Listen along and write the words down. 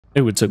Hey,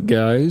 what's up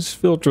guys?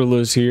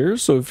 Filterless here.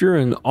 So if you're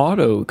in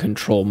auto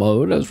control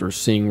mode, as we're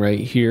seeing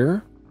right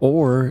here,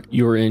 or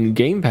you're in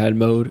gamepad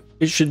mode,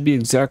 it should be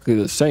exactly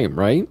the same,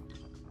 right?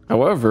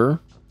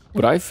 However,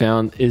 what I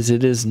found is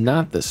it is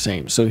not the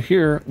same. So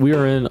here we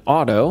are in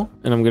auto,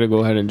 and I'm going to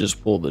go ahead and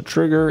just pull the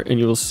trigger, and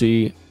you'll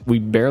see we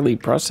barely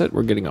press it.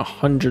 We're getting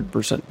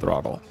 100%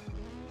 throttle.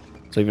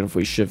 So even if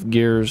we shift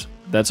gears,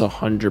 that's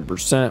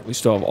 100%. We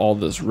still have all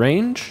this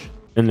range.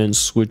 And then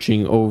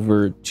switching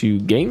over to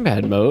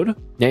gamepad mode,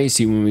 now you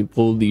see when we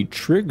pull the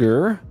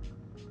trigger,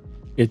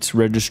 it's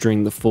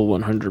registering the full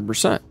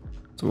 100%.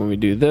 So when we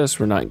do this,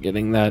 we're not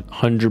getting that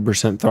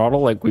 100%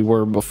 throttle like we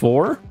were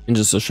before. And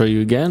just to show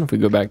you again, if we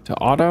go back to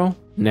auto,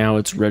 now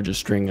it's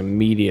registering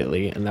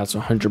immediately, and that's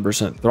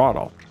 100%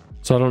 throttle.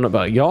 So I don't know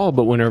about y'all,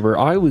 but whenever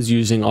I was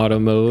using auto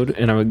mode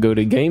and I would go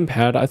to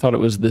gamepad, I thought it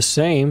was the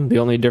same. The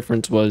only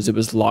difference was it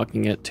was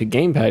locking it to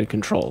gamepad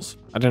controls.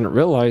 I didn't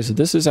realize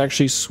this is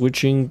actually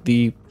switching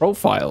the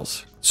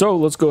profiles. So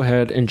let's go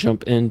ahead and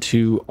jump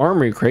into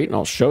Armoury Crate and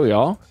I'll show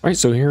y'all. All right,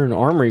 so here in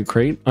Armoury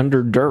Crate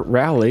under Dirt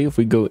Rally, if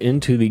we go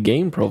into the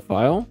game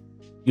profile,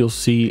 you'll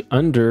see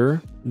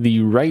under the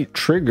right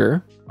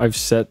trigger, I've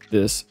set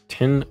this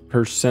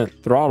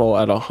 10% throttle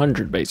at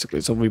 100 basically.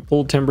 So if we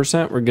pull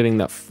 10%, we're getting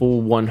that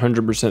full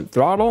 100%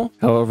 throttle.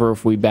 However,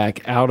 if we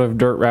back out of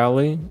Dirt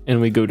Rally and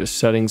we go to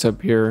settings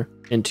up here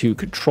into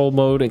control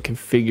mode and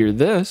configure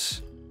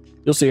this,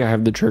 you'll see I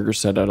have the trigger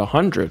set at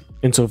 100.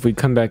 And so if we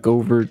come back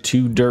over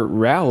to Dirt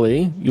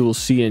Rally, you will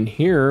see in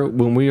here,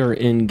 when we are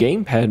in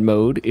gamepad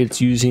mode,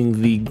 it's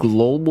using the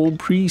global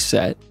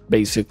preset,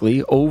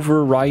 basically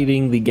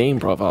overriding the game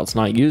profile. It's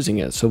not using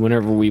it. So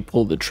whenever we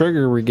pull the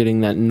trigger, we're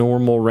getting that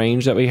normal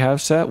range that we have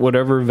set.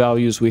 Whatever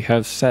values we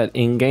have set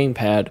in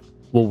gamepad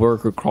will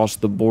work across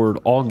the board,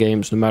 all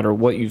games, no matter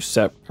what you've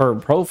set per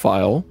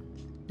profile,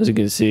 as you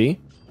can see.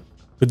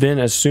 But then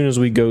as soon as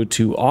we go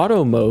to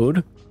auto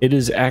mode, it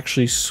is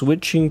actually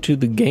switching to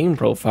the game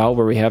profile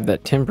where we have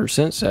that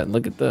 10% set.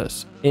 Look at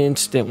this,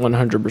 instant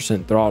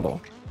 100%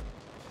 throttle.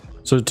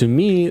 So to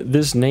me,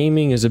 this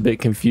naming is a bit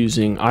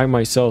confusing. I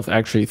myself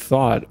actually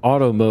thought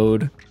auto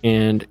mode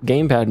and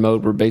gamepad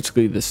mode were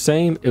basically the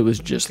same. It was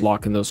just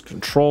locking those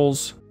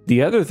controls.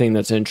 The other thing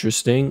that's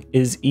interesting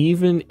is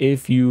even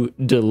if you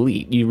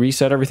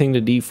reset everything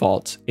to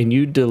defaults and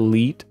you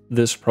delete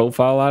this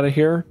profile out of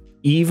here,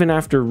 even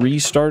after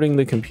restarting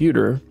the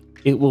computer,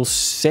 it will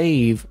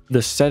save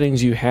the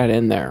settings you had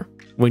in there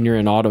when you're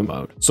in auto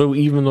mode. So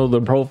even though the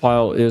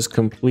profile is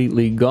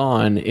completely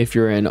gone, if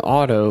you're in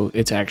auto,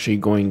 it's actually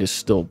going to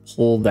still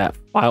pull that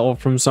file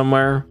from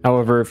somewhere.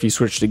 However, if you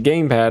switch to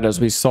gamepad, as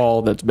we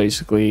saw, that's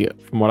basically,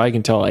 from what I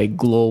can tell, a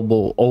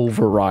global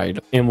override,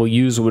 and will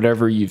use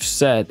whatever you've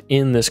set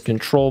in this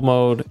control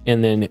mode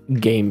and then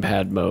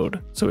gamepad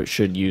mode. So it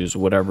should use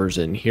whatever's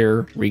in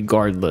here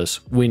regardless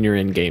when you're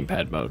in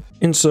gamepad mode.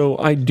 And so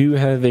I do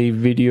have a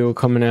video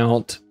coming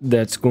out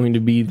that's going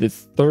to be the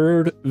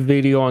third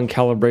video on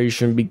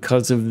calibration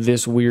because of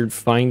this weird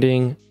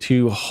finding,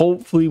 to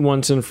hopefully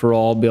once and for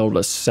all be able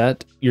to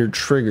set your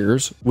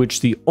triggers, which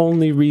the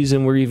only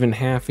reason we're even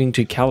having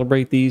to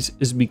calibrate these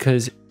is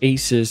because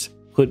Asus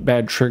put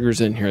bad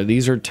triggers in here.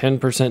 These are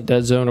 10%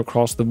 dead zone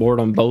across the board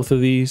on both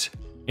of these.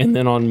 And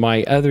then on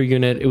my other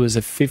unit, it was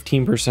a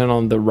 15%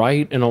 on the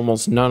right and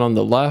almost none on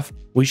the left.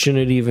 We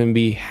shouldn't even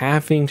be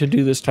having to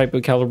do this type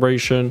of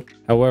calibration.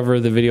 However,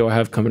 the video I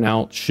have coming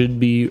out should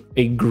be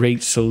a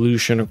great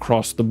solution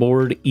across the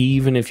board.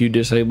 Even if you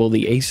disable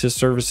the Asus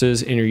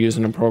services and you're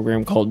using a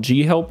program called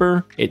G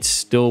Helper, it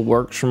still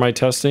works for my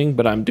testing,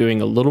 but I'm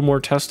doing a little more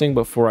testing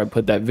before I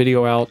put that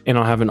video out. And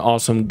I'll have an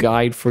awesome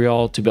guide for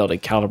y'all to be able to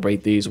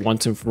calibrate these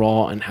once and for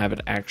all and have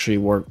it actually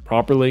work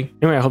properly.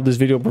 Anyway, I hope this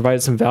video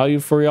provided some value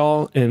for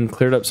y'all and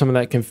cleared up some of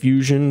that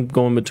confusion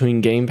going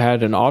between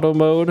gamepad and auto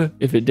mode.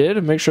 If it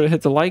did, make sure to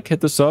hit the like, hit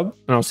the sub,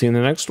 and I'll see you in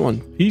the next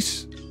one.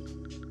 Peace.